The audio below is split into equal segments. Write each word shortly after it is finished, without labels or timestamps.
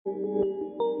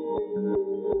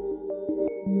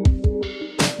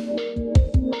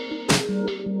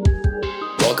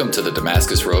Welcome to the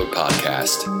Damascus Road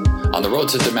podcast. On the road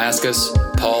to Damascus,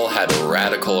 Paul had a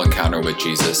radical encounter with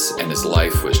Jesus and his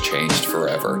life was changed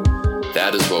forever.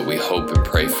 That is what we hope and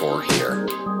pray for here.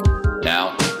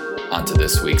 Now, on to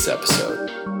this week's episode.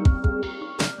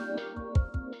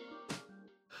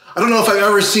 I don't know if I've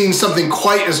ever seen something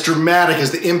quite as dramatic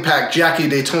as the impact Jackie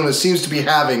Daytona seems to be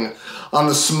having on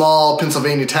the small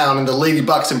Pennsylvania town and the Lady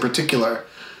Bucks in particular,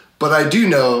 but I do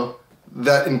know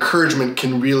that encouragement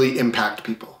can really impact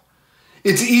people.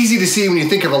 It's easy to see when you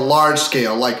think of a large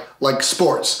scale, like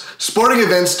sports. Sporting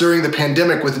events during the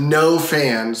pandemic with no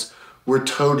fans were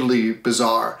totally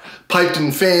bizarre.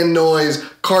 Piped-in fan noise,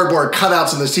 cardboard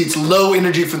cutouts in the seats, low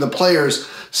energy from the players.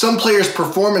 Some players'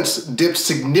 performance dipped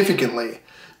significantly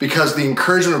because the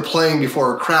encouragement of playing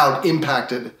before a crowd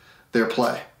impacted their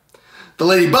play. The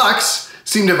Lady Bucks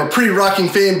seem to have a pretty rocking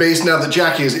fan base now that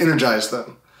Jackie has energized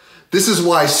them. This is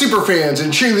why superfans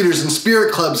and cheerleaders and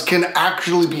spirit clubs can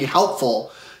actually be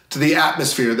helpful to the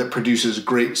atmosphere that produces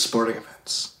great sporting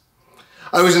events.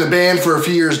 I was in a band for a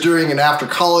few years during and after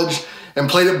college and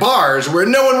played at bars where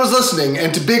no one was listening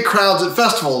and to big crowds at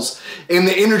festivals, and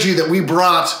the energy that we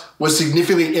brought was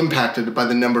significantly impacted by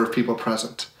the number of people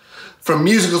present. From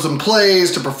musicals and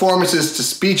plays to performances to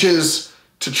speeches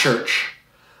to church,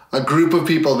 a group of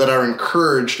people that are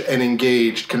encouraged and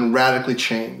engaged can radically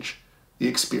change the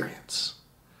experience.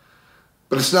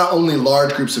 But it's not only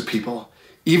large groups of people.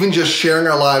 Even just sharing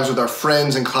our lives with our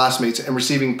friends and classmates and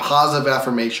receiving positive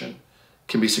affirmation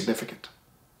can be significant.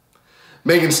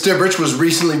 Megan Stibrich was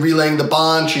recently relaying the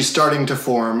bond she's starting to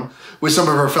form with some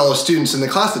of her fellow students in the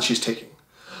class that she's taking.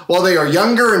 While they are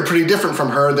younger and pretty different from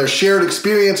her, their shared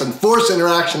experience and forced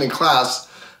interaction in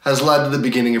class has led to the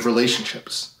beginning of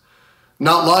relationships.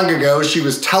 Not long ago, she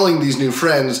was telling these new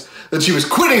friends that she was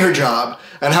quitting her job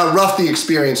and how rough the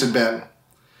experience had been.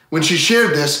 When she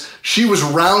shared this, she was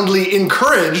roundly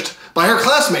encouraged by her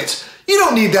classmates. You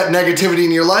don't need that negativity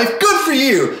in your life. Good for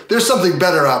you. There's something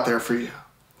better out there for you.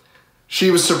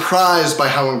 She was surprised by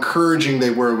how encouraging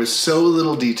they were with so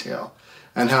little detail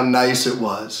and how nice it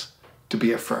was to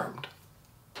be affirmed.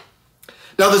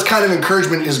 Now, this kind of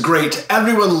encouragement is great.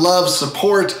 Everyone loves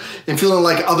support and feeling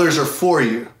like others are for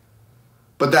you.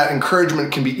 But that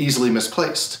encouragement can be easily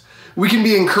misplaced. We can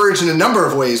be encouraged in a number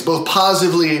of ways, both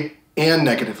positively and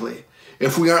negatively,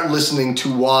 if we aren't listening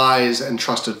to wise and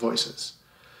trusted voices.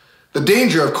 The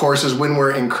danger, of course, is when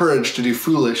we're encouraged to do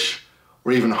foolish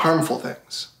or even harmful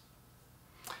things.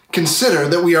 Consider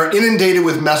that we are inundated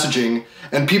with messaging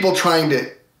and people trying to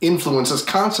influence us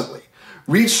constantly.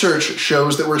 Research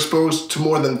shows that we're exposed to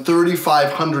more than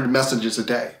 3,500 messages a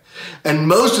day, and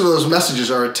most of those messages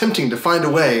are attempting to find a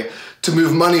way to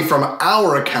move money from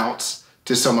our accounts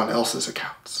to someone else's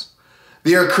accounts.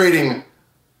 They are creating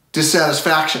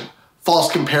dissatisfaction,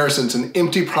 false comparisons, and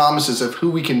empty promises of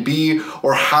who we can be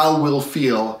or how we'll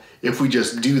feel if we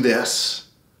just do this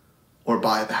or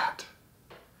buy that.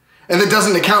 And that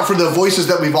doesn't account for the voices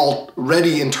that we've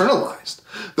already internalized,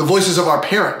 the voices of our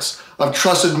parents, of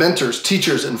trusted mentors,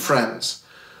 teachers, and friends,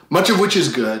 much of which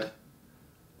is good,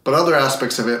 but other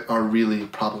aspects of it are really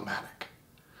problematic.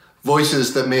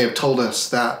 Voices that may have told us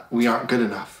that we aren't good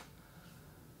enough,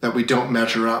 that we don't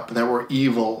measure up, that we're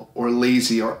evil or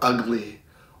lazy or ugly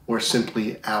or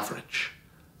simply average,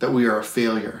 that we are a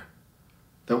failure,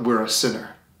 that we're a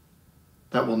sinner,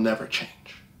 that will never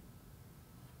change.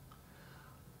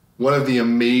 One of the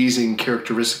amazing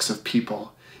characteristics of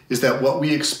people is that what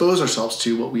we expose ourselves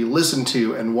to, what we listen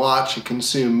to and watch and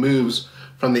consume moves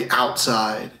from the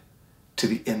outside to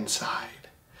the inside.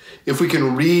 If we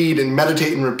can read and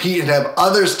meditate and repeat and have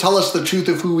others tell us the truth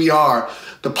of who we are,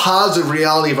 the positive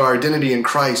reality of our identity in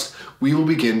Christ, we will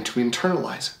begin to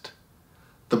internalize it.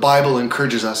 The Bible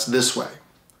encourages us this way.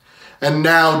 And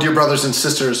now, dear brothers and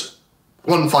sisters,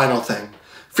 one final thing.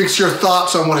 Fix your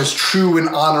thoughts on what is true and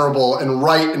honorable and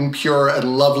right and pure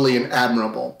and lovely and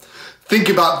admirable. Think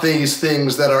about these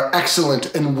things that are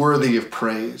excellent and worthy of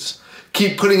praise.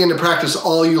 Keep putting into practice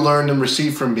all you learned and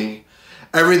received from me,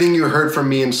 everything you heard from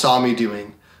me and saw me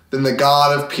doing. Then the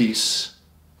God of peace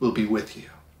will be with you.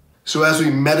 So as we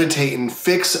meditate and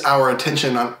fix our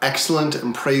attention on excellent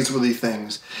and praiseworthy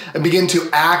things and begin to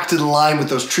act in line with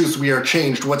those truths, we are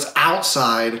changed. What's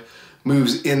outside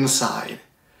moves inside,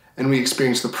 and we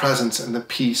experience the presence and the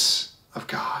peace of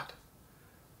God.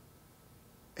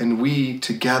 And we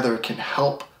together can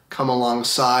help come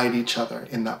alongside each other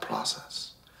in that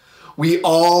process. We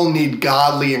all need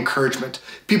godly encouragement,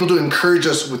 people to encourage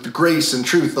us with the grace and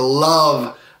truth, the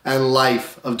love and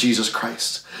life of Jesus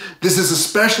Christ. This is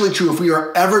especially true if we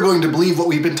are ever going to believe what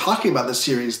we've been talking about this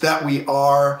series, that we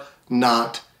are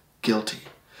not guilty.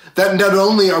 That not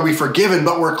only are we forgiven,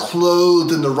 but we're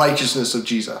clothed in the righteousness of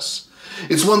Jesus.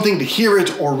 It's one thing to hear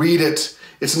it or read it.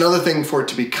 It's another thing for it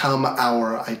to become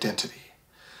our identity.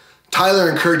 Tyler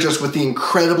encouraged us with the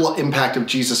incredible impact of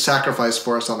Jesus' sacrifice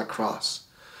for us on the cross.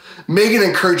 Megan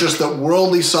encouraged us that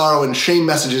worldly sorrow and shame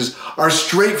messages are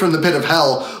straight from the pit of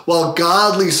hell, while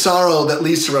godly sorrow that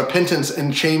leads to repentance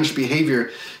and changed behavior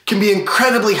can be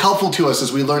incredibly helpful to us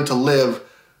as we learn to live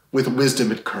with wisdom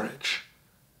and courage.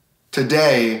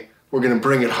 Today, we're going to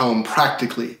bring it home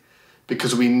practically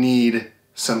because we need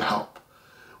some help.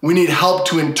 We need help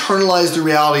to internalize the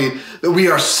reality that we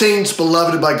are saints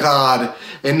beloved by God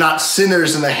and not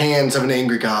sinners in the hands of an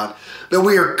angry God. That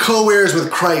we are co-heirs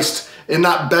with Christ and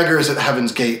not beggars at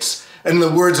heaven's gates. And in the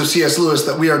words of C.S. Lewis,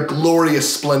 that we are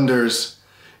glorious splendors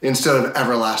instead of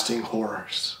everlasting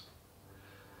horrors.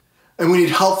 And we need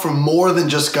help from more than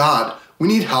just God. We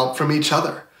need help from each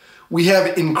other. We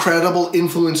have incredible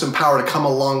influence and power to come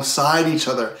alongside each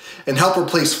other and help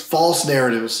replace false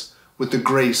narratives with the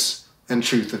grace and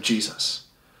truth of Jesus.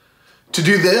 To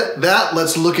do that,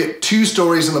 let's look at two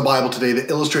stories in the Bible today that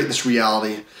illustrate this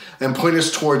reality and point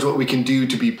us towards what we can do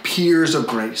to be peers of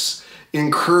grace,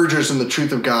 encouragers in the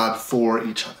truth of God for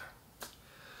each other.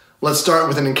 Let's start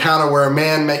with an encounter where a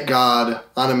man met God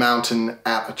on a mountain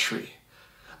at a tree.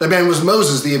 That man was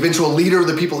Moses, the eventual leader of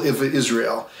the people of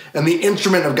Israel, and the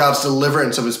instrument of God's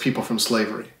deliverance of his people from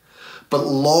slavery. But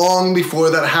long before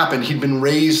that happened, he'd been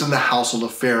raised in the household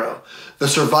of Pharaoh, the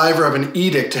survivor of an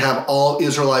edict to have all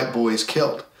Israelite boys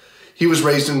killed. He was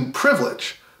raised in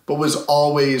privilege, but was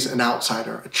always an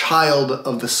outsider, a child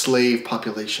of the slave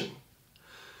population.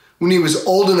 When he was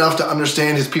old enough to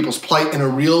understand his people's plight in a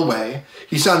real way,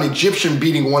 he saw an Egyptian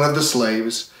beating one of the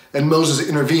slaves, and Moses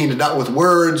intervened not with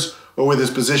words or with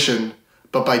his position,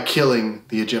 but by killing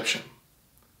the Egyptian.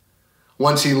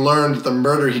 Once he learned that the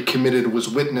murder he committed was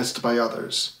witnessed by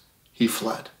others, he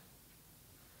fled.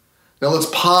 Now let's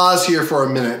pause here for a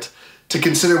minute to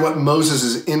consider what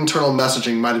Moses' internal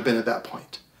messaging might have been at that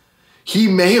point. He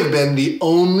may have been the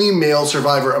only male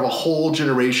survivor of a whole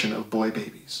generation of boy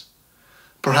babies.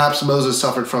 Perhaps Moses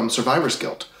suffered from survivor's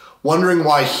guilt, wondering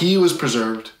why he was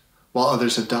preserved while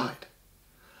others had died.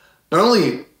 Not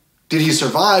only did he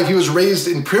survive, he was raised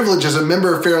in privilege as a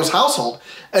member of Pharaoh's household,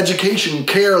 education,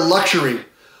 care, luxury,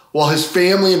 while his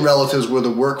family and relatives were the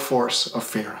workforce of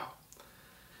Pharaoh.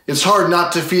 It's hard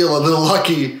not to feel a little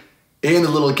lucky and a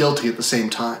little guilty at the same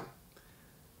time.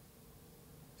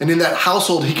 And in that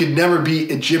household, he could never be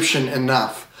Egyptian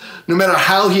enough. No matter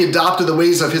how he adopted the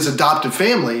ways of his adopted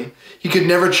family, he could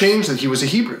never change that he was a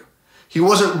Hebrew. He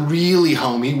wasn't really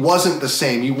home. He wasn't the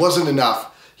same. He wasn't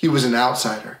enough. He was an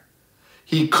outsider.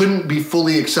 He couldn't be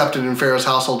fully accepted in Pharaoh's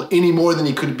household any more than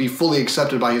he could be fully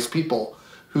accepted by his people,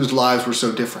 whose lives were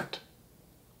so different.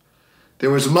 There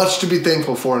was much to be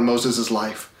thankful for in Moses'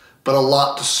 life, but a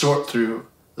lot to sort through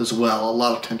as well, a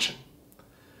lot of tension.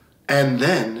 And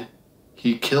then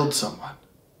he killed someone,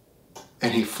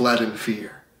 and he fled in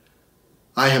fear.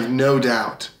 I have no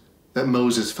doubt that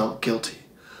Moses felt guilty.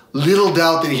 Little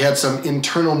doubt that he had some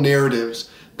internal narratives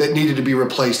that needed to be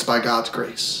replaced by God's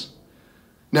grace.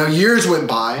 Now, years went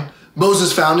by.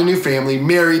 Moses found a new family,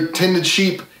 married, tended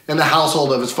sheep in the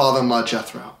household of his father-in-law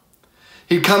Jethro.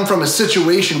 He'd come from a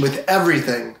situation with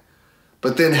everything,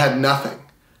 but then had nothing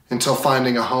until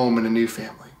finding a home and a new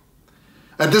family.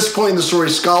 At this point in the story,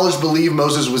 scholars believe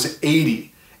Moses was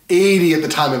 80 at the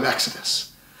time of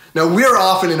Exodus. Now, we're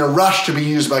often in a rush to be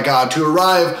used by God, to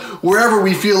arrive wherever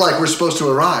we feel like we're supposed to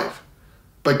arrive.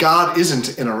 But God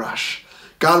isn't in a rush.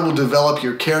 God will develop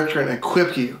your character and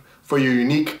equip you for your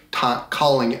unique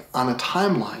calling on a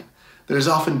timeline that is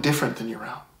often different than your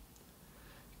own.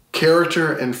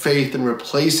 Character and faith in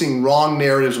replacing wrong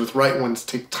narratives with right ones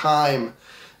take time.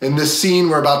 And this scene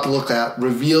we're about to look at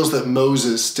reveals that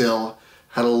Moses still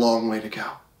had a long way to go.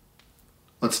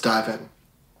 Let's dive in.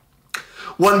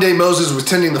 One day Moses was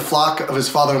tending the flock of his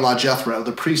father-in-law Jethro,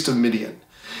 the priest of Midian.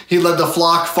 He led the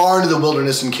flock far into the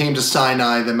wilderness and came to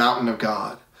Sinai, the mountain of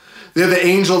God. There the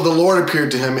angel of the Lord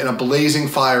appeared to him in a blazing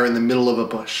fire in the middle of a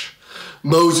bush.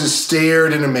 Moses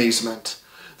stared in amazement.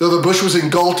 Though the bush was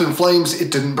engulfed in flames,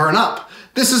 it didn't burn up.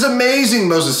 "This is amazing,"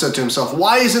 Moses said to himself.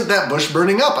 "Why isn't that bush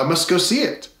burning up? I must go see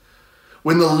it."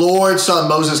 When the Lord saw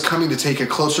Moses coming to take a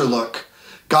closer look,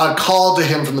 God called to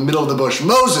him from the middle of the bush,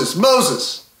 "Moses,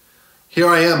 Moses!" "Here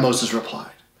I am," Moses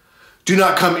replied. "Do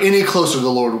not come any closer," the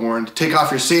Lord warned. "Take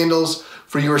off your sandals,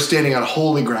 for you are standing on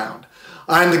holy ground.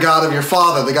 I am the God of your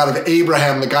father, the God of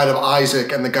Abraham, the God of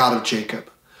Isaac, and the God of Jacob."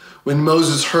 When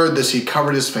Moses heard this, he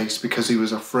covered his face because he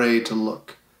was afraid to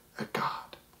look at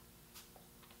God.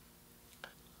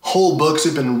 Whole books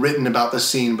have been written about this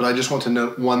scene, but I just want to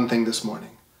note one thing this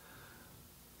morning.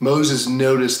 Moses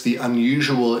noticed the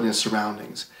unusual in his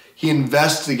surroundings. He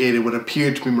investigated what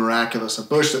appeared to be miraculous, a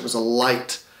bush that was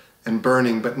alight and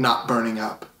burning but not burning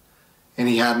up. And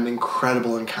he had an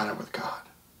incredible encounter with God.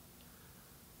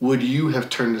 Would you have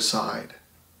turned aside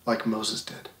like Moses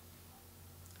did?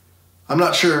 I'm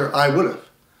not sure I would have.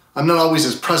 I'm not always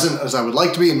as present as I would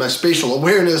like to be, and my spatial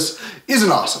awareness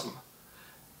isn't awesome.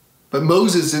 But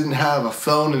Moses didn't have a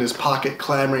phone in his pocket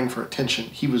clamoring for attention.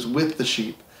 He was with the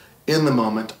sheep in the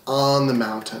moment on the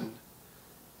mountain,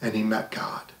 and he met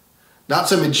God. Not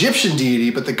some Egyptian deity,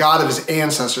 but the God of his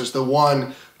ancestors, the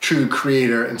one true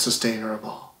creator and sustainer of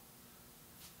all.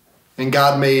 And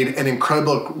God made an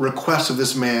incredible request of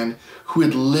this man who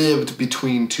had lived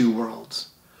between two worlds.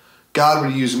 God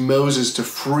would use Moses to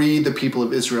free the people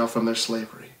of Israel from their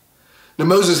slavery. Now,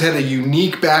 Moses had a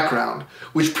unique background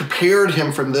which prepared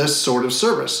him for this sort of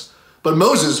service. But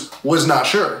Moses was not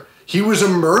sure. He was a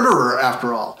murderer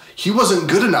after all. He wasn't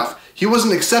good enough. He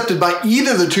wasn't accepted by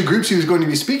either of the two groups he was going to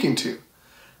be speaking to.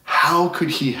 How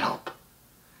could he help?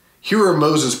 Here are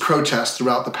Moses' protests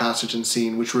throughout the passage and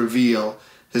scene which reveal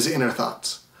his inner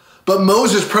thoughts. But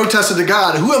Moses protested to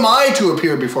God, "Who am I to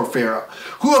appear before Pharaoh?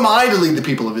 Who am I to lead the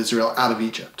people of Israel out of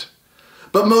Egypt?"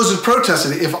 But Moses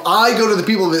protested, "If I go to the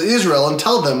people of Israel and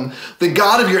tell them, the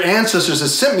God of your ancestors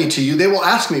has sent me to you, they will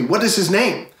ask me, 'What is his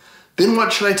name?' Then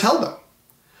what should I tell them?"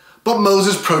 But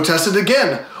Moses protested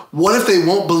again. "What if they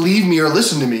won't believe me or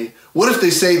listen to me? What if they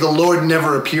say the Lord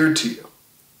never appeared to you?"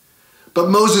 But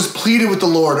Moses pleaded with the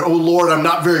Lord, "O Lord, I'm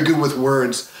not very good with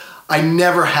words. I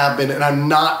never have been, and I'm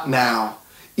not now.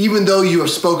 Even though you have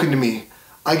spoken to me,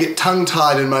 I get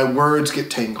tongue-tied and my words get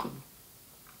tangled."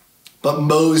 But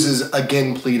Moses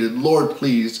again pleaded, "Lord,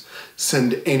 please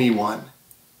send anyone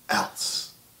else."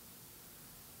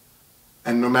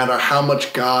 And no matter how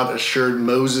much God assured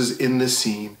Moses in this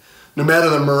scene, no matter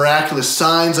the miraculous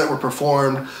signs that were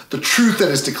performed, the truth that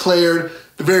is declared,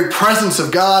 the very presence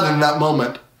of God in that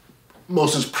moment,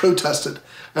 Moses protested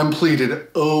and pleaded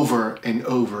over and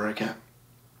over again.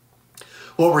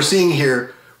 What we're seeing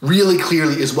here really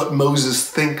clearly is what Moses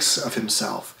thinks of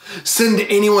himself. Send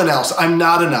anyone else. I'm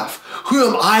not enough. Who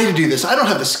am I to do this? I don't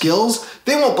have the skills.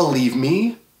 They won't believe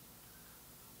me.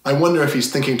 I wonder if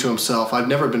he's thinking to himself, I've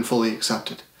never been fully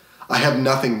accepted. I have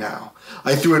nothing now.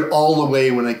 I threw it all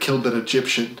away when I killed that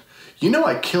Egyptian. You know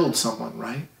I killed someone,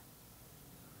 right?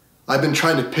 I've been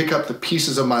trying to pick up the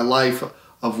pieces of my life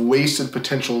of wasted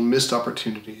potential and missed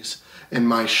opportunities, and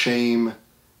my shame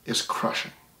is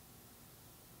crushing.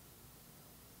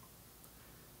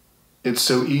 It's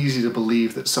so easy to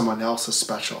believe that someone else is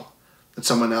special, that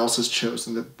someone else is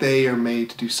chosen, that they are made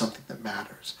to do something that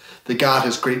matters, that God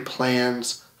has great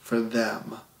plans for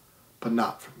them, but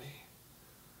not for me.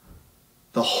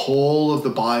 The whole of the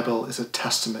Bible is a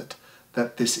testament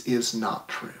that this is not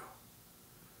true.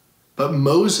 But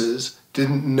Moses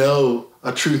didn't know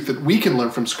a truth that we can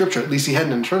learn from Scripture. At least he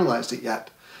hadn't internalized it yet.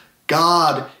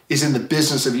 God is in the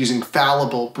business of using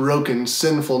fallible, broken,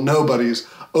 sinful nobodies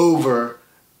over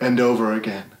and over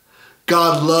again.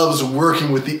 God loves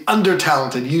working with the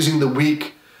undertalented, using the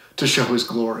weak to show his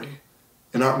glory.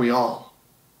 And aren't we all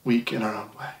weak in our own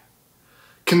way?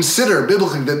 Consider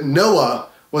biblically that Noah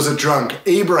was a drunk,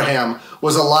 Abraham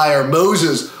was a liar,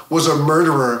 Moses was a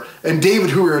murderer, and David,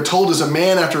 who we are told is a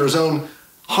man after his own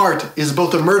heart, is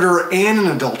both a murderer and an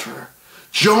adulterer.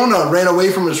 Jonah ran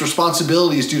away from his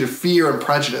responsibilities due to fear and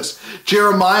prejudice.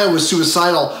 Jeremiah was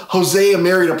suicidal. Hosea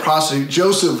married a prostitute.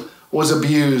 Joseph was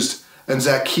abused, and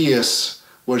Zacchaeus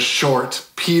was short.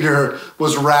 Peter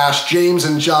was rash. James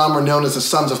and John were known as the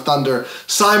sons of thunder.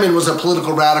 Simon was a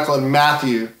political radical, and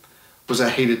Matthew was a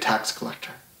hated tax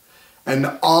collector.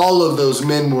 And all of those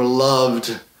men were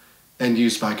loved and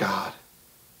used by God.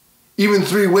 Even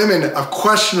 3 women of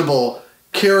questionable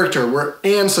character were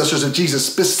ancestors of Jesus,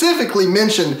 specifically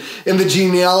mentioned in the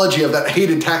genealogy of that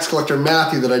hated tax collector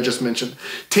Matthew that I just mentioned.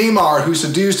 Tamar, who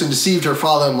seduced and deceived her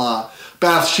father-in-law.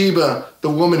 Bathsheba,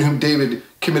 the woman whom David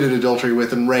committed adultery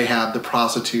with, and Rahab, the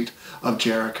prostitute of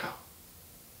Jericho.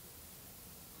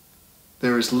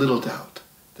 There is little doubt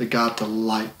that God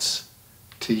delights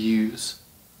to use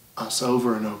us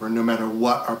over and over, no matter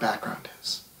what our background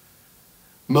is.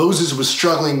 Moses was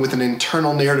struggling with an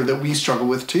internal narrative that we struggle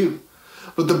with too.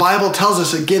 But the Bible tells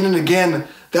us again and again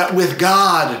that with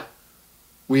God,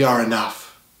 we are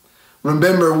enough.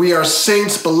 Remember, we are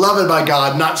saints beloved by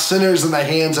God, not sinners in the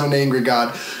hands of an angry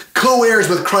God. Co-heirs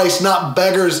with Christ, not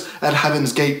beggars at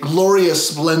heaven's gate. Glorious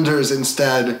splendors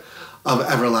instead of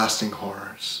everlasting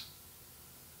horrors.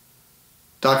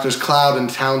 Doctors Cloud and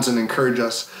Townsend encourage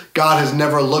us. God has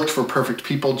never looked for perfect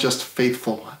people, just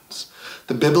faithful ones.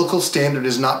 The biblical standard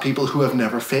is not people who have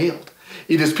never failed.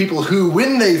 It is people who,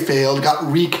 when they failed,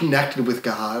 got reconnected with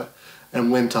God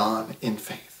and went on in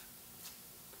faith.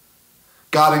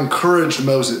 God encouraged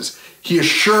Moses. He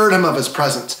assured him of his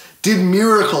presence, did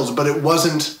miracles, but it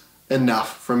wasn't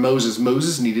enough for Moses.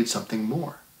 Moses needed something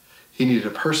more. He needed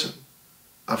a person,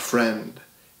 a friend,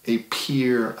 a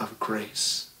peer of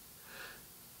grace.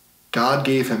 God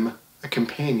gave him a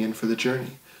companion for the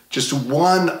journey, just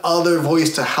one other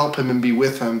voice to help him and be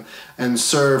with him and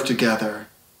serve together,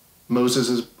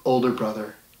 Moses' older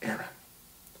brother, Aaron.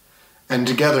 And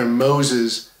together,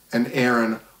 Moses and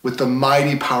Aaron, with the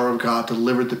mighty power of God,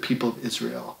 delivered the people of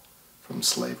Israel from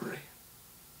slavery.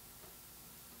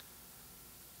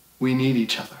 We need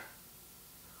each other.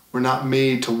 We're not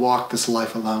made to walk this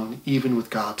life alone, even with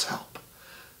God's help.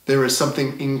 There is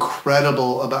something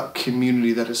incredible about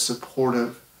community that is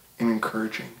supportive and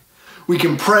encouraging. We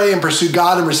can pray and pursue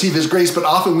God and receive his grace, but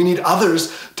often we need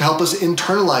others to help us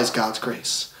internalize God's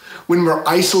grace. When we're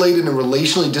isolated and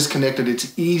relationally disconnected,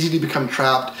 it's easy to become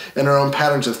trapped in our own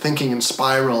patterns of thinking and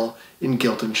spiral in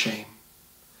guilt and shame.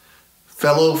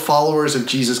 Fellow followers of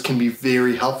Jesus can be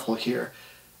very helpful here,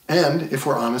 and if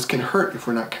we're honest, can hurt if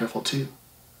we're not careful too.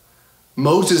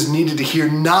 Moses needed to hear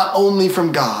not only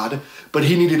from God, but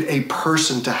he needed a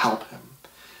person to help him.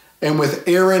 And with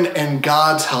Aaron and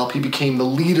God's help, he became the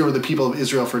leader of the people of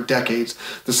Israel for decades,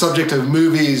 the subject of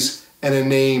movies and a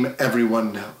name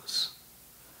everyone knows.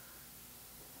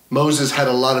 Moses had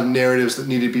a lot of narratives that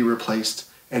needed to be replaced,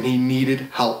 and he needed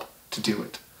help to do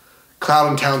it. Cloud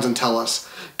and Townsend tell us,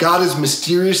 God has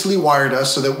mysteriously wired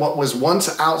us so that what was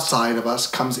once outside of us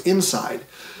comes inside.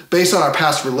 Based on our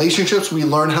past relationships, we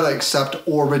learn how to accept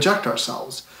or reject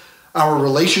ourselves. Our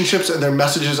relationships and their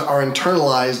messages are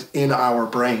internalized in our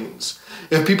brains.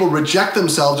 If people reject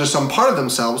themselves or some part of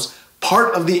themselves,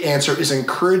 part of the answer is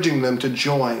encouraging them to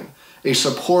join a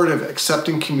supportive,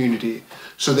 accepting community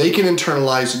so they can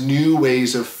internalize new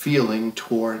ways of feeling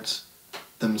towards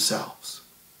themselves.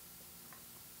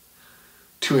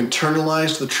 To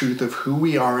internalize the truth of who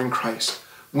we are in Christ,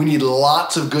 we need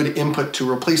lots of good input to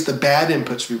replace the bad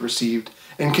inputs we received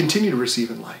and continue to receive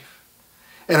in life.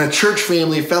 And a church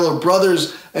family, fellow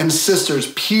brothers and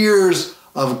sisters, peers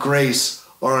of grace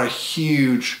are a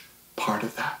huge part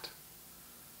of that.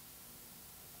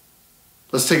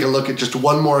 Let's take a look at just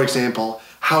one more example,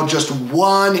 how just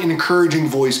one encouraging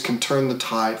voice can turn the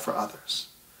tide for others.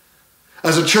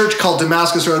 As a church called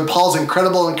Damascus Road, Paul's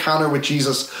incredible encounter with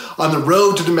Jesus on the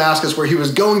road to Damascus, where he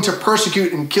was going to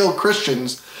persecute and kill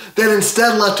Christians, that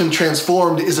instead left him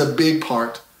transformed, is a big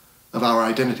part of our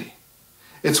identity.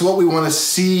 It's what we want to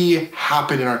see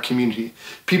happen in our community.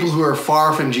 People who are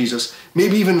far from Jesus,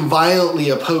 maybe even violently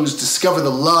opposed, discover the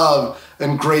love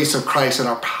and grace of Christ and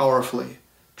are powerfully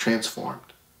transformed.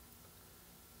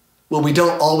 What we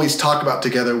don't always talk about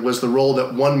together was the role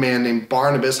that one man named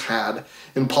Barnabas had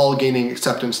in Paul gaining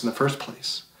acceptance in the first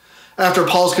place. After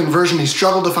Paul's conversion, he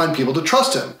struggled to find people to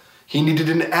trust him. He needed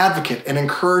an advocate, an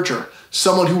encourager,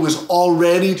 someone who was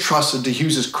already trusted to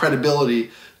use his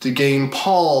credibility to gain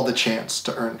Paul the chance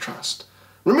to earn trust.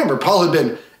 Remember, Paul had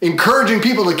been encouraging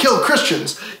people to kill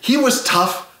Christians. He was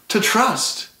tough to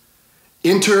trust.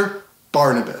 Enter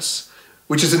Barnabas,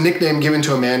 which is a nickname given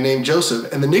to a man named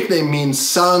Joseph, and the nickname means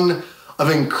son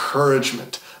of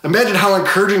encouragement. Imagine how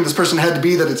encouraging this person had to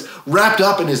be that it's wrapped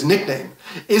up in his nickname.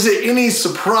 Is it any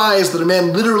surprise that a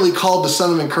man literally called the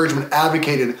son of encouragement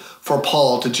advocated for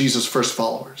Paul to Jesus' first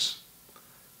followers?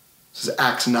 This is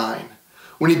Acts 9.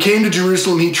 When he came to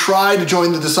Jerusalem, he tried to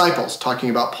join the disciples, talking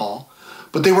about Paul,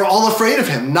 but they were all afraid of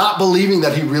him, not believing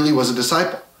that he really was a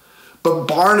disciple. But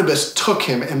Barnabas took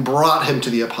him and brought him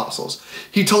to the apostles.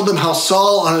 He told them how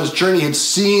Saul on his journey had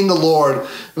seen the Lord,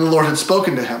 and the Lord had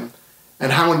spoken to him,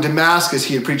 and how in Damascus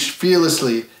he had preached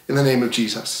fearlessly in the name of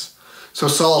Jesus. So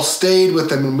Saul stayed with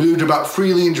them and moved about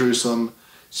freely in Jerusalem,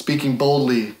 speaking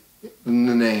boldly in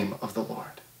the name of the Lord.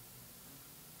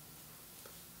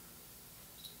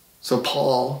 So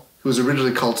Paul, who was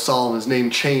originally called Saul and his name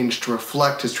changed to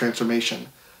reflect his transformation,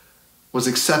 was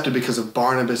accepted because of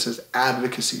Barnabas'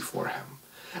 advocacy for him.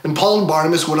 And Paul and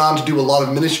Barnabas went on to do a lot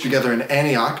of ministry together in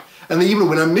Antioch, and they even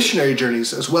went on missionary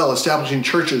journeys as well, establishing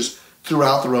churches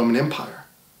throughout the Roman Empire.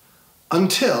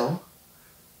 Until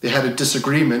they had a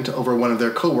disagreement over one of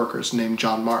their co-workers named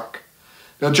John Mark.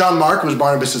 Now, John Mark was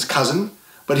Barnabas' cousin,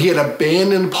 but he had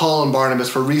abandoned Paul and Barnabas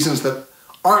for reasons that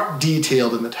aren't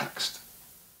detailed in the text.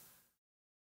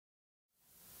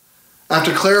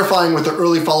 After clarifying with the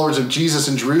early followers of Jesus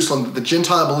in Jerusalem that the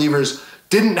Gentile believers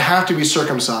didn't have to be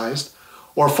circumcised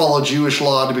or follow Jewish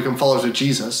law to become followers of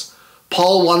Jesus,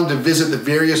 Paul wanted to visit the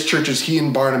various churches he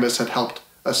and Barnabas had helped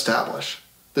establish.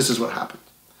 This is what happened.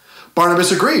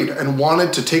 Barnabas agreed and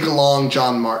wanted to take along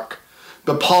John Mark.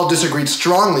 But Paul disagreed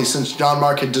strongly since John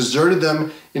Mark had deserted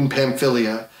them in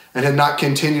Pamphylia and had not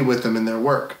continued with them in their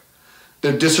work.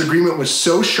 Their disagreement was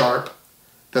so sharp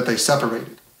that they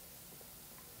separated.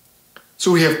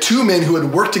 So we have two men who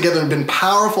had worked together and been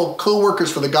powerful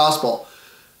co-workers for the gospel,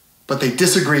 but they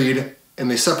disagreed and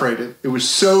they separated. It was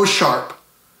so sharp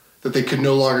that they could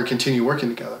no longer continue working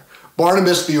together.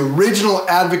 Barnabas, the original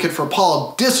advocate for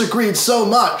Paul, disagreed so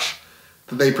much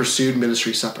that they pursued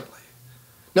ministry separately.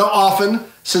 Now often,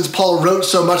 since Paul wrote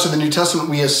so much of the New Testament,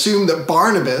 we assume that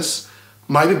Barnabas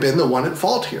might have been the one at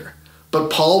fault here. But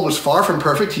Paul was far from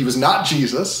perfect. He was not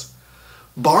Jesus.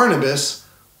 Barnabas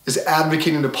is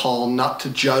advocating to Paul not to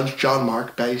judge John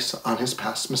Mark based on his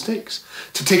past mistakes,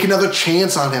 to take another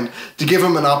chance on him, to give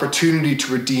him an opportunity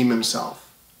to redeem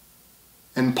himself.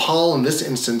 And Paul, in this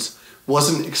instance,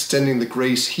 wasn't extending the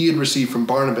grace he had received from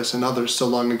Barnabas and others so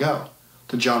long ago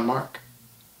to John Mark.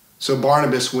 So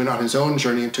Barnabas went on his own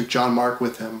journey and took John Mark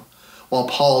with him, while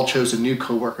Paul chose a new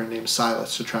co-worker named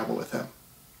Silas to travel with him.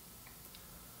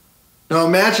 Now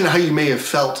imagine how you may have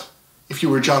felt if you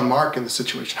were John Mark in this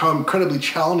situation, how incredibly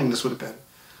challenging this would have been.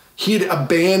 He had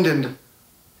abandoned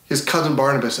his cousin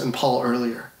Barnabas and Paul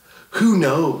earlier. Who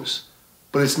knows?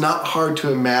 But it's not hard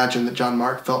to imagine that John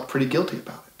Mark felt pretty guilty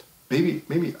about it.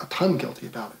 Maybe a ton guilty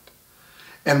about it.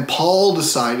 And Paul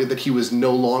decided that he was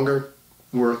no longer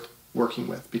worth working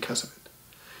with because of it.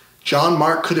 John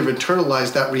Mark could have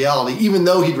internalized that reality, even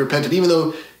though he'd repented, even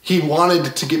though he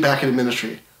wanted to get back into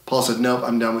ministry. Paul said, "Nope,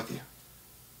 I'm done with you."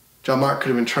 John Mark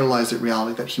could have internalized that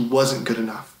reality that he wasn't good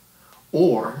enough.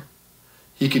 Or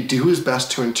he could do his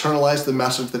best to internalize the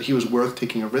message that he was worth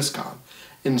taking a risk on,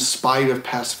 in spite of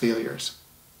past failures,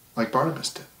 like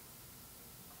Barnabas did.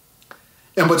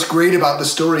 And what's great about the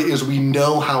story is we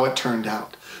know how it turned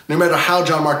out. No matter how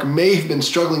John Mark may have been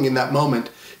struggling in that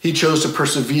moment, he chose to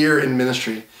persevere in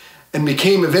ministry and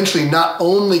became eventually not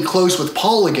only close with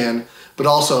Paul again, but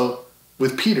also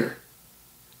with Peter.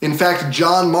 In fact,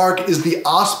 John Mark is the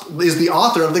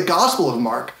author of the Gospel of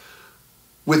Mark,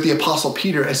 with the Apostle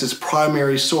Peter as his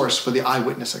primary source for the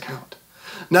eyewitness account.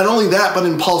 Not only that, but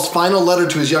in Paul's final letter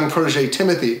to his young protege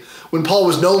Timothy, when Paul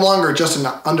was no longer just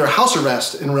under house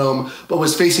arrest in Rome, but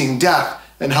was facing death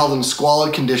and held in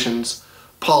squalid conditions,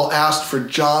 Paul asked for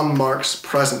John Mark's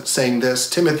presence, saying this,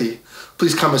 "Timothy,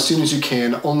 please come as soon as you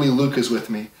can. Only Luke is with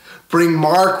me. Bring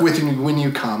Mark with you when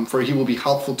you come, for he will be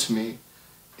helpful to me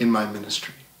in my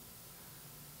ministry."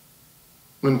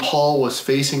 When Paul was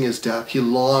facing his death, he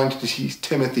longed to see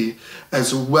Timothy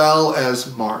as well as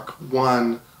Mark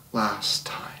one last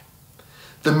time.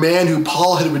 The man who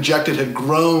Paul had rejected had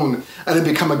grown and had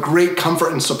become a great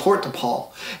comfort and support to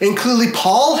Paul. And clearly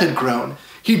Paul had grown.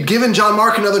 He'd given John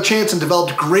Mark another chance and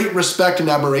developed great respect and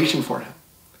admiration for him.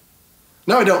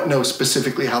 Now, I don't know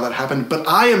specifically how that happened, but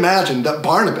I imagine that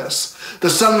Barnabas, the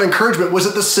son of encouragement, was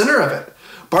at the center of it.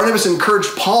 Barnabas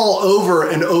encouraged Paul over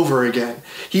and over again.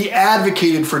 He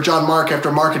advocated for John Mark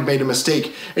after Mark had made a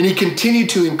mistake, and he continued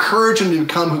to encourage him to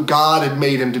become who God had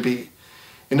made him to be.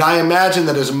 And I imagine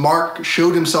that as Mark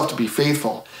showed himself to be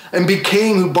faithful and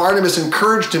became who Barnabas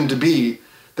encouraged him to be,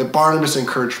 that Barnabas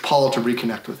encouraged Paul to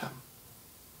reconnect with him.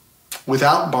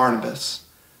 Without Barnabas,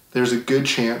 there's a good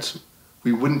chance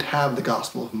we wouldn't have the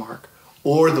Gospel of Mark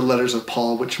or the letters of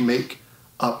Paul, which make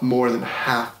up more than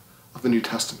half of the New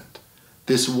Testament.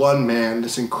 This one man,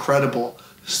 this incredible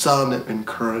son of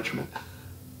encouragement,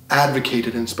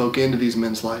 advocated and spoke into these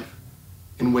men's life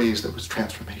in ways that was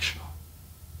transformational.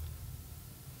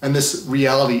 And this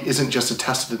reality isn't just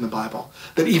attested in the Bible,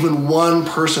 that even one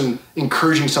person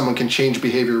encouraging someone can change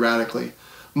behavior radically.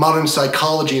 Modern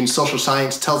psychology and social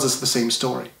science tells us the same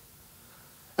story.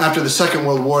 After the Second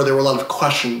World War, there were a lot of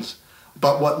questions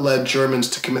about what led Germans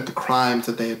to commit the crimes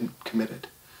that they had committed.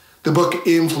 The book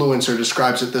Influencer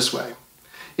describes it this way.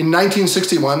 In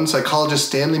 1961, psychologist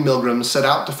Stanley Milgram set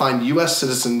out to find U.S.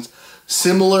 citizens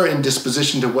similar in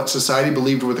disposition to what society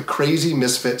believed were the crazy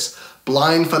misfits,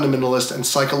 blind fundamentalists, and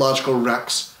psychological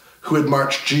wrecks who had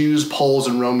marched Jews, Poles,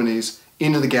 and Romanis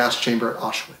into the gas chamber at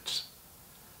Auschwitz.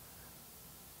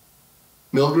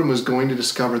 Milgram was going to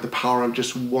discover the power of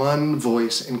just one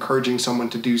voice encouraging someone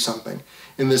to do something,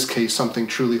 in this case, something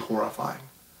truly horrifying.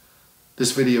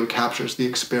 This video captures the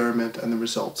experiment and the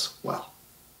results well.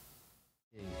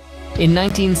 In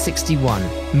 1961,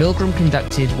 Milgram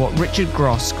conducted what Richard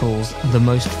Gross calls the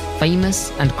most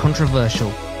famous and controversial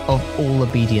of all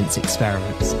obedience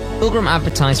experiments. Milgram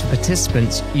advertised for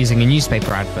participants using a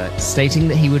newspaper advert, stating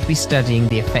that he would be studying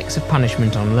the effects of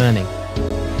punishment on learning.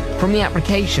 From the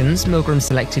applications, Milgram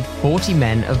selected 40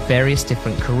 men of various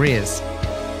different careers.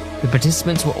 The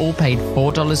participants were all paid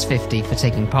 $4.50 for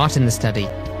taking part in the study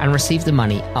and received the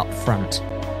money up front.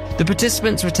 The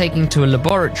participants were taken to a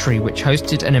laboratory which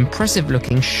hosted an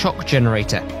impressive-looking shock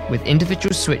generator with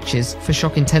individual switches for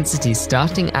shock intensity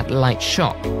starting at light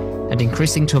shock and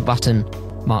increasing to a button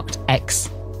marked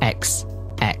XXX.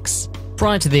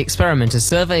 Prior to the experiment, a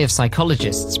survey of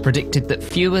psychologists predicted that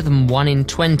fewer than 1 in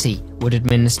 20 would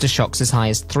administer shocks as high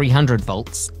as 300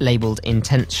 volts, labelled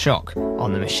intense shock,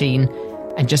 on the machine,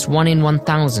 and just 1 in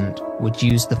 1,000 would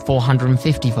use the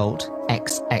 450-volt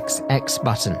XXX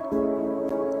button.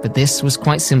 But this was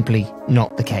quite simply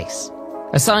not the case.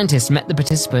 A scientist met the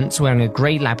participants wearing a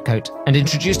grey lab coat and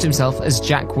introduced himself as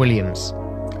Jack Williams.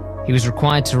 He was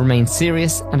required to remain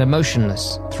serious and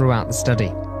emotionless throughout the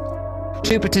study.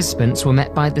 2 participants were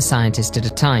met by the scientist at a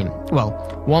time. Well,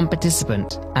 1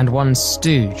 participant and 1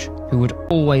 stooge who would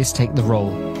always take the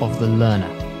role of the learner.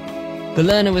 The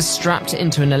learner was strapped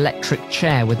into an electric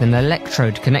chair with an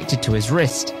electrode connected to his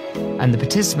wrist, and the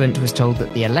participant was told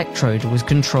that the electrode was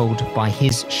controlled by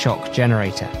his shock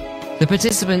generator. The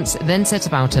participants then set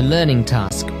about a learning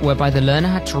task whereby the learner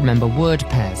had to remember word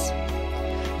pairs.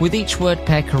 With each word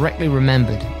pair correctly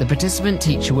remembered, the participant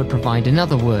teacher would provide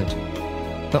another word.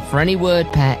 But for any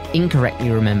word pair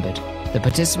incorrectly remembered, the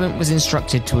participant was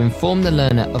instructed to inform the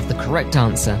learner of the correct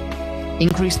answer,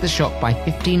 increase the shock by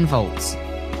 15 volts,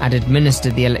 and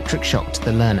administer the electric shock to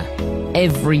the learner.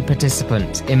 Every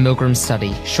participant in Milgram's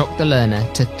study shocked the learner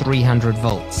to 300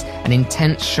 volts, an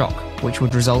intense shock which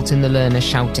would result in the learner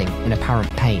shouting in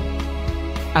apparent pain.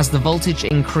 As the voltage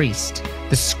increased,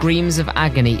 the screams of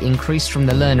agony increased from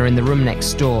the learner in the room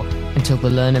next door until the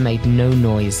learner made no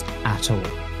noise at all.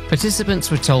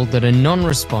 Participants were told that a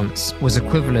non-response was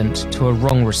equivalent to a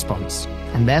wrong response,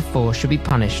 and therefore should be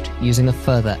punished using a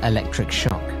further electric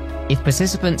shock. If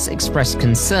participants expressed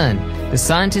concern, the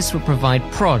scientists would provide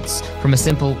prods from a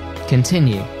simple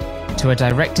continue to a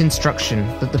direct instruction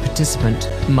that the participant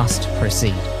must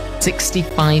proceed.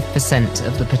 65%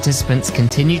 of the participants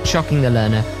continued shocking the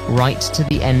learner right to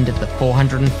the end of the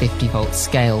 450-volt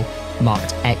scale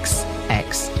marked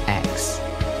XXX.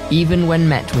 Even when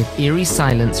met with eerie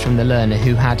silence from the learner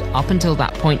who had up until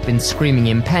that point been screaming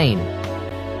in pain,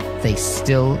 they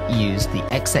still used the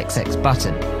XXX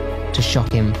button to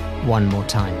shock him one more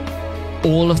time.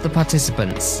 All of the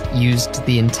participants used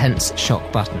the intense shock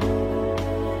button.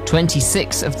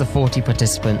 26 of the 40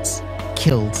 participants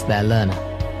killed their learner.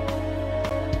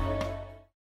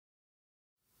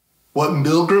 What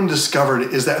Milgram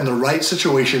discovered is that in the right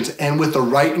situations and with the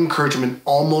right encouragement,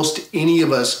 almost any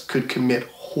of us could commit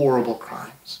horrible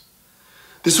crimes.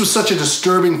 This was such a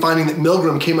disturbing finding that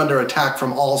Milgram came under attack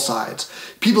from all sides.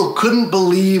 People couldn't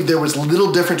believe there was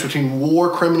little difference between war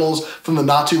criminals from the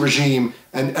Nazi regime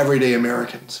and everyday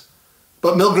Americans.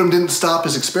 But Milgram didn't stop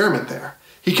his experiment there.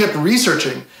 He kept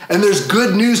researching, and there's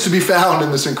good news to be found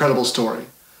in this incredible story.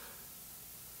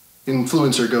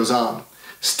 Influencer goes on.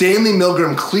 Stanley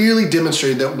Milgram clearly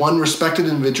demonstrated that one respected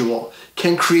individual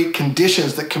can create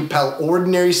conditions that compel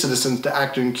ordinary citizens to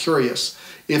act in curious,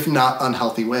 if not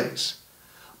unhealthy ways.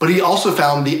 But he also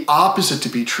found the opposite to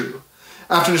be true.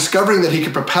 After discovering that he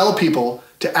could propel people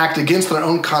to act against their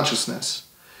own consciousness,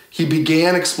 he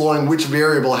began exploring which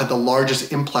variable had the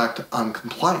largest impact on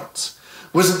compliance.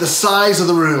 Was it the size of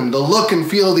the room, the look and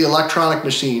feel of the electronic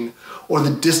machine, or the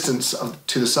distance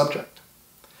to the subject?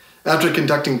 After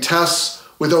conducting tests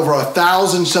with over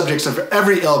 1,000 subjects of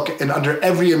every ilk and under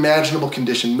every imaginable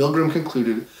condition, Milgram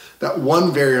concluded that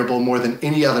one variable more than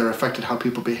any other affected how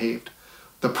people behaved: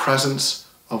 the presence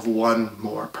of one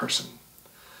more person.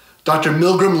 Dr.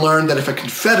 Milgram learned that if a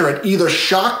Confederate either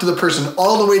shocked the person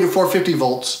all the way to 450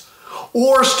 volts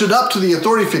or stood up to the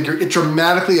authority figure, it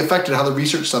dramatically affected how the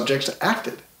research subjects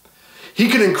acted. He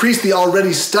could increase the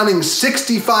already stunning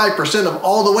 65% of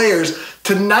all the weighers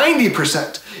to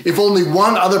 90% if only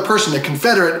one other person, a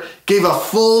Confederate, gave a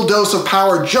full dose of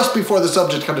power just before the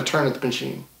subject had to turn at the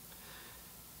machine.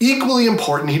 Equally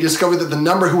important, he discovered that the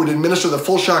number who would administer the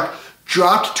full shock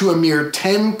dropped to a mere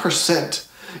 10%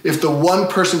 if the one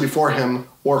person before him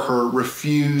or her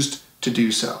refused to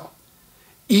do so.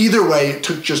 Either way, it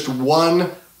took just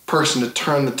one person to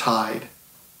turn the tide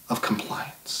of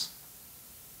compliance.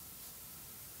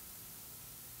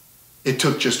 It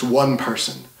took just one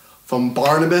person, from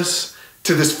Barnabas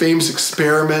to this famous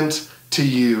experiment to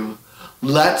you.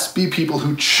 Let's be people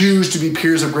who choose to be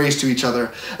peers of grace to each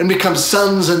other and become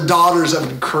sons and daughters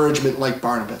of encouragement like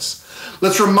Barnabas.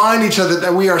 Let's remind each other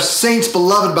that we are saints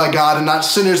beloved by God and not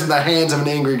sinners in the hands of an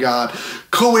angry God,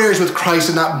 co-heirs with Christ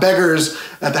and not beggars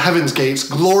at the heaven's gates,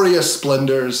 glorious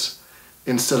splendors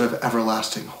instead of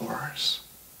everlasting horrors.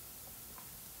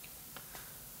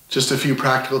 Just a few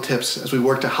practical tips as we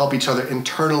work to help each other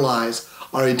internalize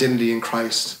our identity in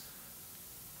Christ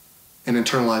and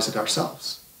internalize it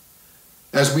ourselves.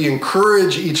 As we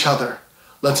encourage each other,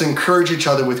 let's encourage each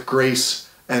other with grace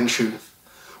and truth.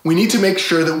 We need to make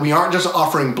sure that we aren't just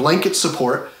offering blanket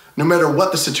support no matter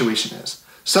what the situation is.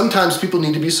 Sometimes people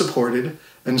need to be supported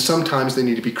and sometimes they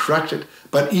need to be corrected.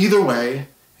 But either way,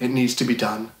 it needs to be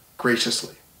done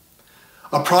graciously.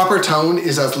 A proper tone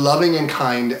is as loving and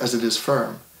kind as it is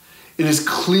firm. It is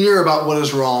clear about what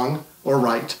is wrong or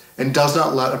right and does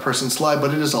not let a person slide,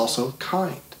 but it is also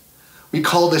kind. We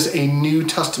call this a New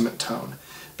Testament tone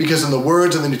because in the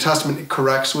words of the New Testament, it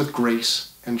corrects with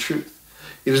grace and truth.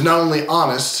 It is not only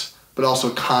honest, but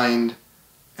also kind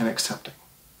and accepting.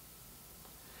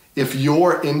 If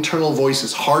your internal voice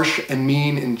is harsh and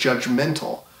mean and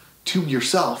judgmental to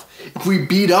yourself, if we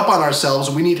beat up on ourselves,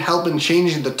 we need help in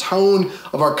changing the tone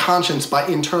of our conscience by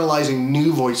internalizing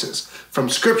new voices from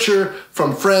Scripture,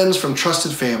 from friends, from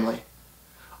trusted family.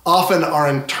 Often our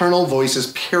internal voice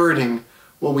is parroting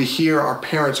what we hear our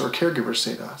parents or caregivers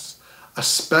say to us,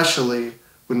 especially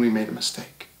when we made a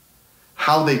mistake.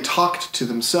 How they talked to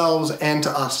themselves and to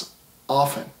us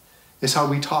often is how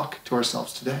we talk to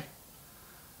ourselves today.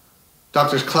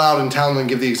 Doctors Cloud and Townlend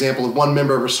give the example of one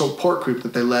member of a support group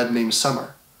that they led named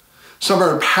Summer.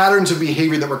 Summer had patterns of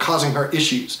behavior that were causing her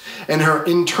issues, and her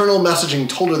internal messaging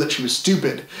told her that she was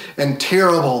stupid and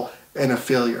terrible and a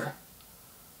failure.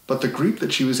 But the group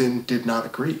that she was in did not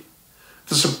agree.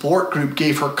 The support group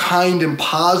gave her kind and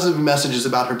positive messages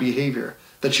about her behavior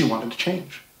that she wanted to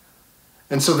change.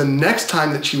 And so the next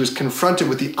time that she was confronted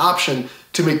with the option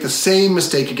to make the same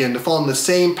mistake again, to fall in the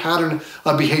same pattern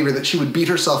of behavior that she would beat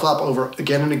herself up over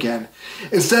again and again,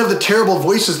 instead of the terrible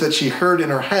voices that she heard in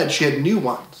her head, she had new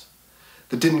ones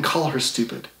that didn't call her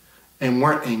stupid and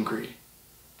weren't angry,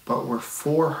 but were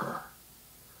for her.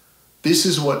 This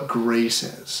is what grace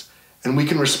is, and we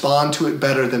can respond to it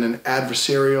better than an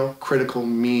adversarial, critical,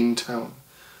 mean tone.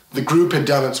 The group had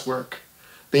done its work.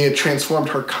 They had transformed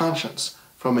her conscience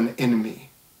from an enemy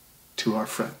to our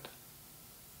friend.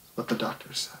 That's what the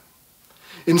doctor said.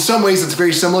 In some ways, it's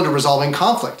very similar to resolving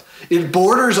conflict. It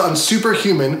borders on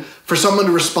superhuman for someone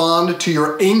to respond to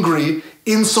your angry,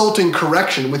 insulting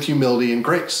correction with humility and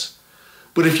grace.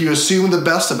 But if you assume the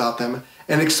best about them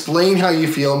and explain how you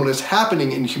feel and what is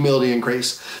happening in humility and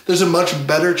grace, there's a much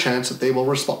better chance that they will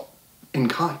respond in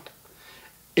kind.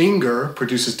 Anger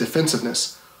produces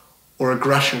defensiveness or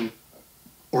aggression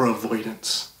or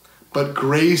avoidance. But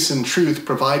grace and truth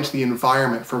provides the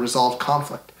environment for resolved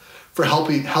conflict, for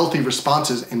healthy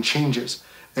responses and changes,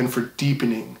 and for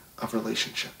deepening of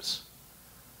relationships.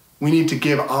 We need to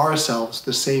give ourselves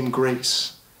the same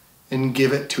grace and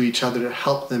give it to each other to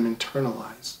help them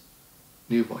internalize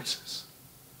new voices.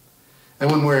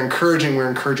 And when we're encouraging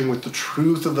with the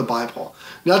truth of the Bible,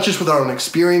 not just with our own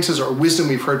experiences or wisdom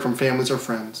we've heard from families or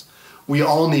friends. We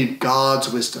all need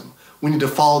God's wisdom. We need to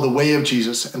follow the way of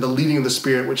Jesus and the leading of the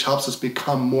Spirit, which helps us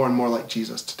become more and more like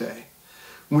Jesus today.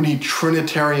 We need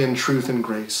Trinitarian truth and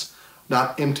grace,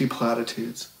 not empty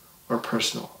platitudes or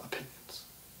personal opinions.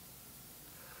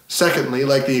 Secondly,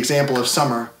 like the example of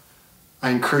Summer, I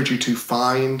encourage you to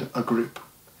find a group.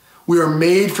 We are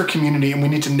made for community, and we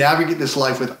need to navigate this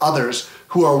life with others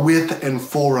who are with and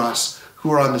for us,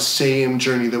 who are on the same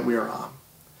journey that we are on.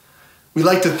 We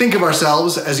like to think of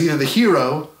ourselves as either the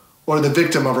hero or the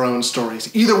victim of our own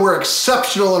stories. Either we're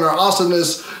exceptional in our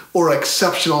awesomeness or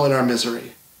exceptional in our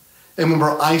misery. And when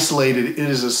we're isolated, it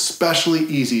is especially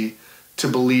easy to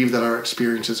believe that our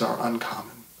experiences are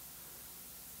uncommon.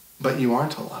 But you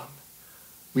aren't alone.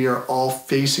 We are all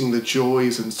facing the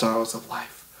joys and sorrows of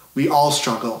life. We all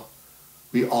struggle.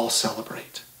 We all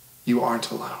celebrate. You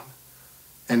aren't alone.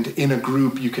 And in a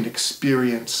group, you can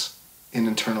experience and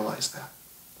internalize that.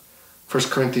 1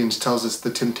 Corinthians tells us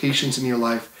the temptations in your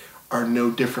life are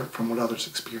no different from what others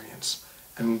experience,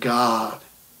 and God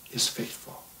is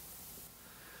faithful.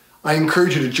 I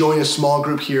encourage you to join a small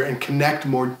group here and connect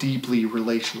more deeply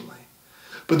relationally.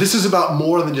 But this is about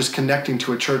more than just connecting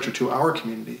to a church or to our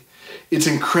community. It's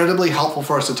incredibly helpful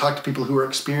for us to talk to people who are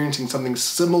experiencing something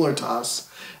similar to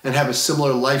us and have a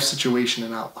similar life situation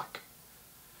and outlook.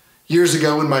 Years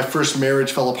ago, when my first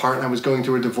marriage fell apart and I was going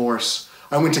through a divorce,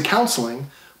 I went to counseling,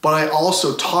 but I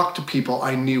also talked to people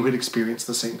I knew had experienced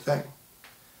the same thing.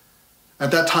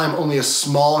 At that time, only a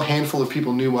small handful of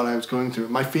people knew what I was going through.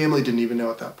 My family didn't even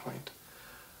know at that point.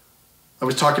 I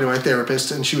was talking to my therapist,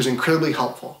 and she was incredibly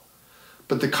helpful.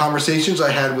 But the conversations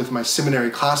I had with my seminary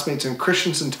classmates and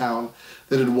Christians in town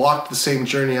that had walked the same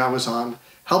journey I was on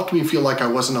helped me feel like I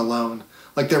wasn't alone,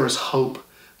 like there was hope,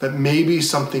 that maybe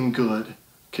something good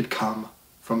could come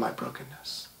from my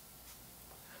brokenness.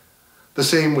 The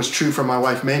same was true for my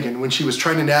wife Megan when she was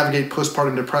trying to navigate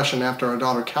postpartum depression after our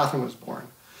daughter Catherine was born.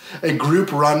 A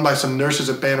group run by some nurses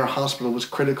at Banner Hospital was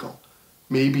critical,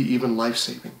 maybe even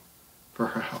life-saving for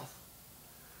her health.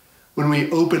 When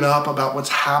we open up about what's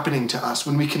happening to us,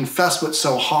 when we confess what's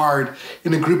so hard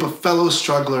in a group of fellow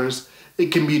strugglers,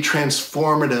 it can be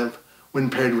transformative when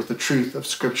paired with the truth of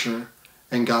Scripture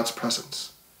and God's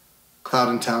presence. Cloud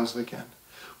and Townsend again.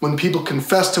 When people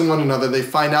confess to one another, they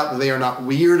find out that they are not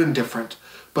weird and different,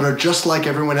 but are just like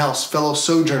everyone else, fellow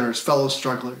sojourners, fellow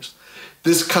strugglers.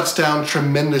 This cuts down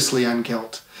tremendously on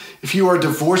guilt. If you are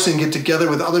divorcing, get together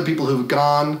with other people who've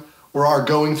gone or are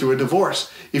going through a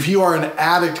divorce. If you are an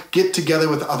addict, get together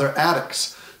with other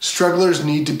addicts. Strugglers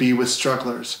need to be with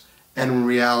strugglers. And in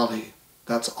reality,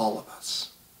 that's all of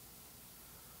us.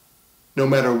 No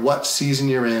matter what season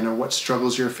you're in or what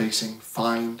struggles you're facing,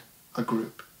 find a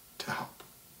group to help.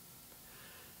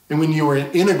 And when you are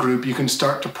in a group, you can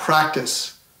start to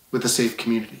practice with a safe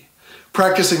community.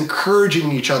 Practice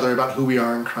encouraging each other about who we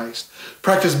are in Christ.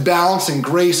 Practice balancing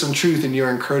grace and truth in your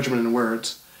encouragement and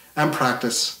words. And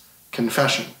practice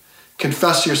confession.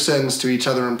 Confess your sins to each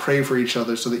other and pray for each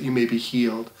other so that you may be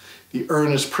healed. The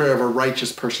earnest prayer of a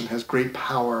righteous person has great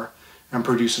power and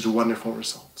produces wonderful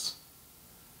results.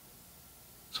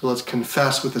 So let's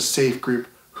confess with a safe group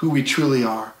who we truly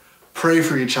are. Pray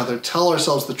for each other. Tell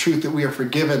ourselves the truth that we are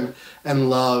forgiven and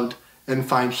loved and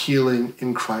find healing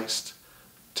in Christ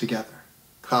together.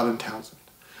 Cloud and Townsend.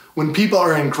 When people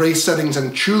are in grace settings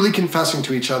and truly confessing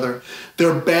to each other,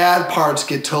 their bad parts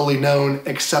get totally known,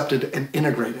 accepted, and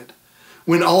integrated.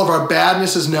 When all of our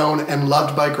badness is known and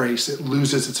loved by grace, it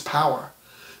loses its power.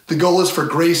 The goal is for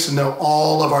grace to know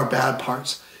all of our bad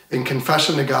parts, and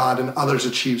confession to God and others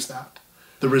achieves that.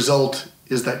 The result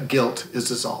is that guilt is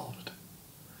dissolved.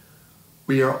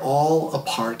 We are all a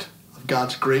part of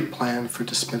God's great plan for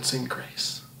dispensing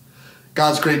grace.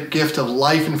 God's great gift of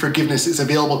life and forgiveness is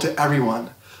available to everyone,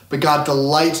 but God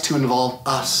delights to involve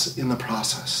us in the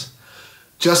process.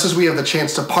 Just as we have the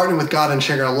chance to partner with God and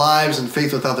share our lives and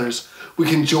faith with others, we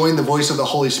can join the voice of the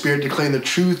Holy Spirit declaring the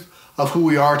truth of who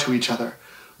we are to each other.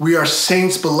 We are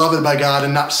saints beloved by God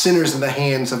and not sinners in the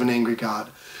hands of an angry God.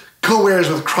 Co-heirs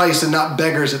with Christ and not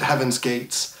beggars at heaven's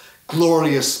gates.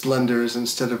 Glorious splendors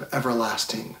instead of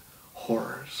everlasting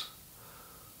horrors.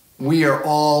 We are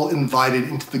all invited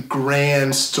into the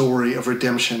grand story of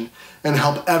redemption and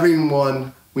help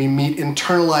everyone we meet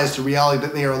internalize the reality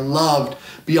that they are loved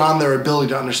beyond their ability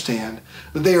to understand,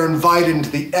 that they are invited into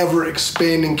the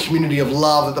ever-expanding community of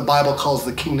love that the Bible calls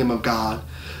the kingdom of God,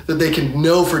 that they can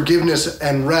know forgiveness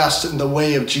and rest in the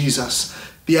way of Jesus,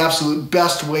 the absolute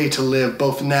best way to live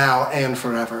both now and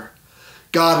forever.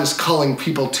 God is calling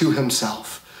people to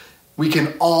himself. We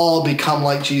can all become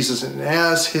like Jesus, and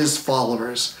as his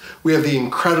followers, we have the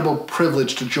incredible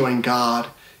privilege to join God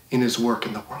in his work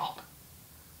in the world.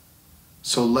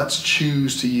 So let's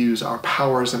choose to use our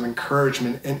powers of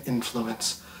encouragement and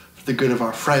influence for the good of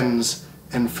our friends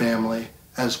and family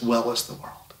as well as the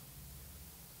world.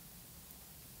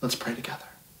 Let's pray together.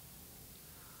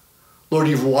 Lord,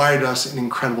 you've wired us in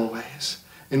incredible ways,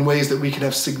 in ways that we can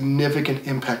have significant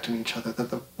impact on each other, that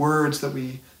the words that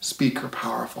we speak are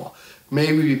powerful.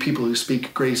 May we be people who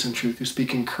speak grace and truth, who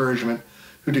speak encouragement,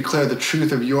 who declare the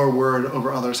truth of your word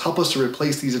over others. Help us to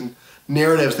replace these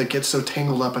narratives that get so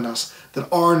tangled up in us that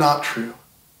are not true.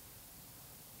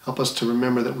 Help us to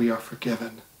remember that we are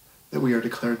forgiven, that we are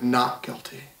declared not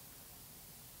guilty,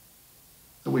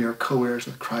 that we are co-heirs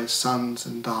with Christ, sons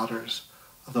and daughters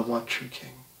of the one true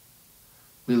King.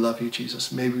 We love you,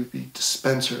 Jesus. May we be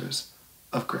dispensers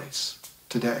of grace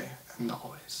today and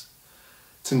always.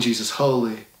 It's in Jesus'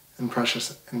 holy and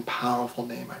precious and powerful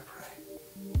name I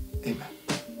pray. Amen.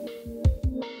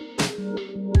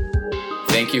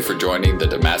 Thank you for joining the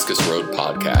Damascus Road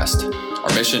podcast.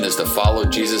 Our mission is to follow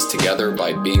Jesus together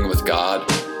by being with God,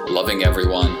 loving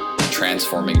everyone,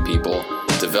 transforming people,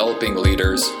 developing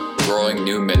leaders, growing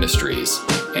new ministries,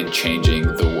 and changing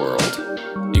the world.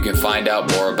 You can find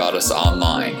out more about us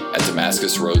online at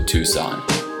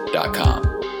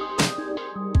DamascusRoadTucson.com.